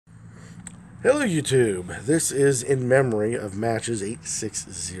Hello, YouTube. This is in memory of Matches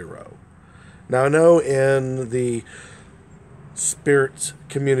 860. Now, I know in the spirits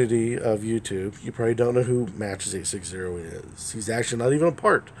community of YouTube, you probably don't know who Matches 860 is. He's actually not even a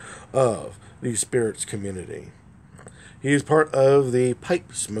part of the spirits community. He is part of the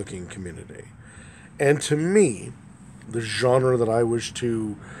pipe smoking community. And to me, the genre that I wish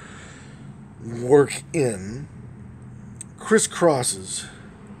to work in crisscrosses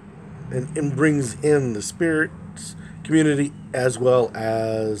and brings in the spirits community as well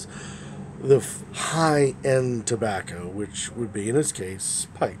as the high end tobacco, which would be, in this case,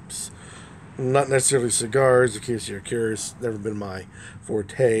 pipes. Not necessarily cigars, in case you're curious, never been my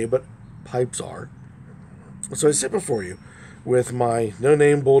forte, but pipes are. So I sit before you with my no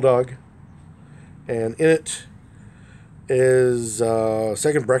name bulldog, and in it is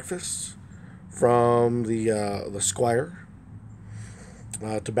second breakfast from the Squire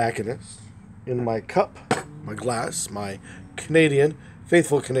tobacconist. In my cup, my glass, my Canadian,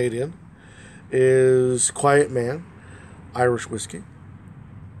 faithful Canadian, is Quiet Man, Irish whiskey.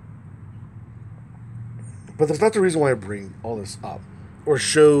 But that's not the reason why I bring all this up or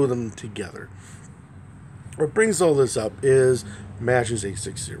show them together. What brings all this up is Matches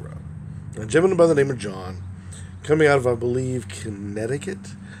 860. A gentleman by the name of John, coming out of, I believe, Connecticut.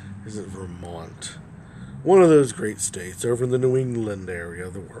 Is it Vermont? One of those great states over in the New England area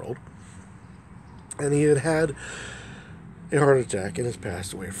of the world. And he had a heart attack and has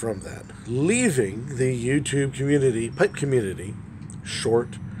passed away from that, leaving the YouTube community, pipe community,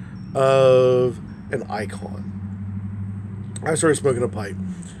 short of an icon. I started smoking a pipe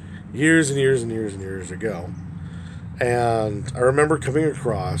years and years and years and years ago. And I remember coming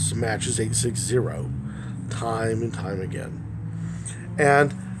across Matches 860 time and time again.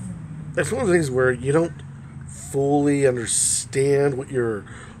 And it's one of the things where you don't fully understand what you're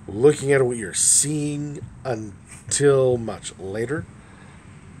looking at or what you're seeing until much later.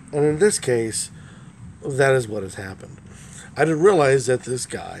 And in this case, that is what has happened. I didn't realize that this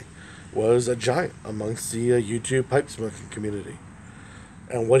guy was a giant amongst the YouTube pipe smoking community.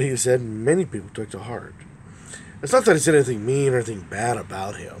 And what he said, many people took to heart. It's not that I said anything mean or anything bad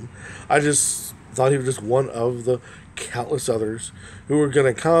about him. I just thought he was just one of the countless others who were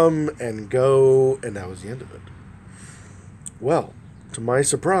going to come and go, and that was the end of it. Well, to my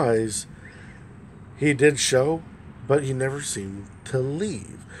surprise, he did show, but he never seemed to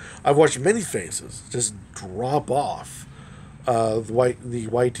leave. I've watched many faces just drop off the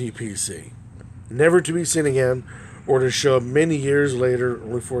YTPC, never to be seen again, or to show up many years later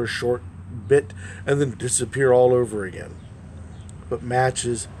only for a short bit and then disappear all over again. But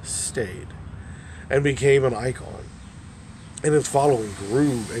Matches stayed and became an icon, and his following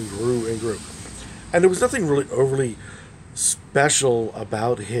grew and grew and grew. And there was nothing really overly special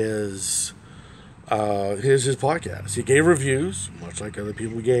about his podcast. He gave reviews, much like other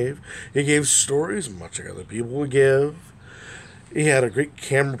people gave. He gave stories, much like other people would give. He had a great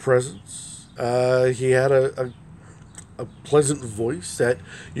camera presence. He had a pleasant voice that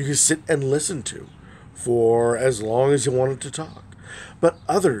you could sit and listen to for as long as you wanted to talk. But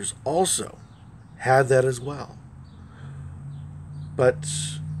others also had that as well. But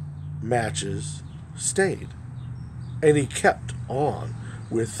Matches stayed. And he kept on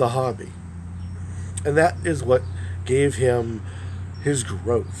with the hobby. And that is what gave him his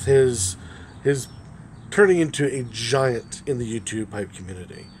growth, his turning into a giant in the YouTube pipe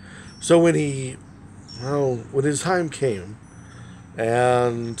community. So when when his time came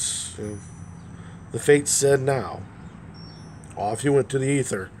and the fates said now, off he went to the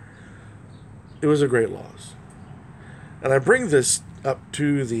ether, it was a great loss. And I bring this up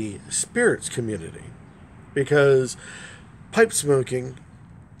to the spirits community because pipe smoking,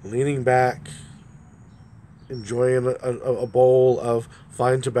 leaning back, enjoying a bowl of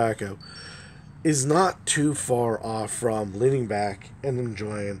fine tobacco, is not too far off from leaning back and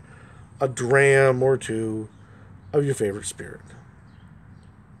enjoying a dram or two of your favorite spirit.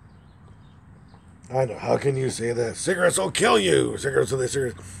 I know, how can you say that? Cigarettes will kill you!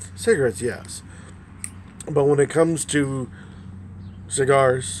 Cigarettes, yes. But when it comes to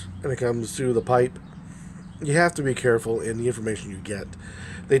cigars, and it comes to the pipe, you have to be careful in the information you get.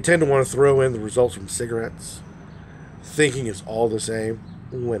 They tend to want to throw in the results from cigarettes, thinking it's all the same,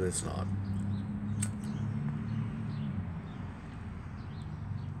 when it's not.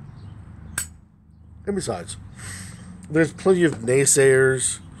 And besides, there's plenty of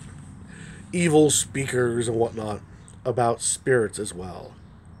naysayers, evil speakers, and whatnot about spirits as well.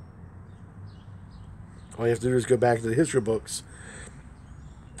 All you have to do is go back to the history books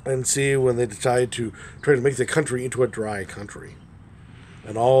and see when they decided to try to make the country into a dry country.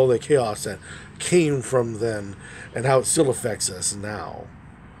 and all the chaos that came from then and how it still affects us now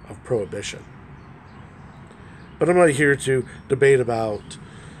of Prohibition. But I'm not here to debate about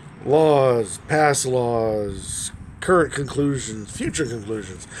laws, past laws, current conclusions, future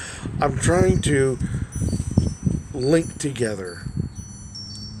conclusions. I'm trying to link together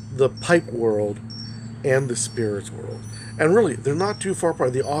the pipe world and the spirits world. And really, they're not too far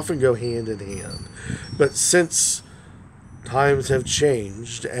apart. They often go hand in hand. But since times have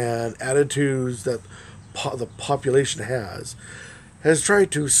changed and attitudes that the population has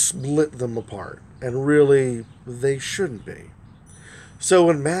tried to split them apart. And really, they shouldn't be. So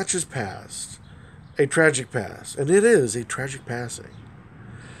when Match is passed, a tragic pass, and it is a tragic passing,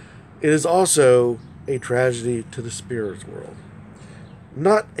 it is also a tragedy to the spirits world.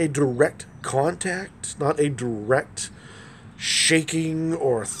 Not a direct contact, not a direct shaking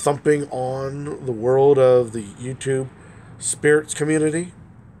or thumping on the world of the YouTube spirits community,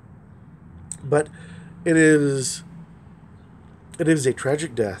 but it is a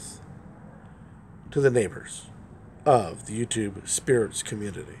tragic death to the neighbors of the YouTube spirits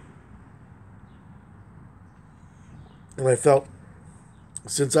community. And I felt,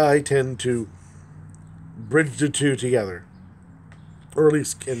 since I tend to bridge the two together, or at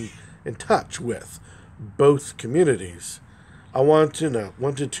least in touch with both communities, I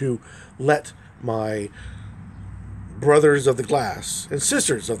wanted to let my brothers of the glass and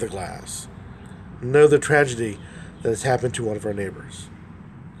sisters of the glass know the tragedy that has happened to one of our neighbors.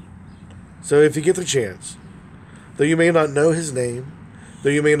 So if you get the chance, though you may not know his name, though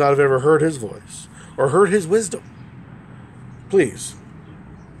you may not have ever heard his voice or heard his wisdom, please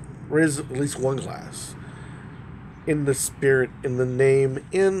raise at least one glass in the spirit, in the name,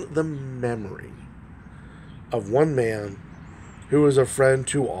 in the memory of one man who was a friend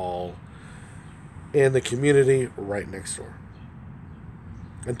to all in the community right next door.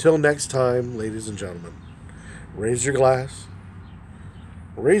 Until next time, ladies and gentlemen, raise your glass,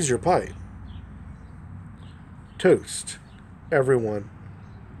 raise your pipe, toast everyone,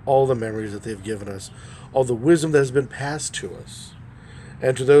 all the memories that they've given us, all the wisdom that has been passed to us,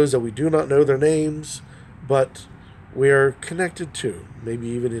 and to those that we do not know their names, but we are connected to, maybe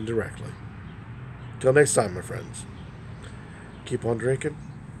even indirectly. Till next time, my friends, keep on drinking,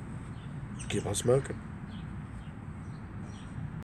 keep on smoking.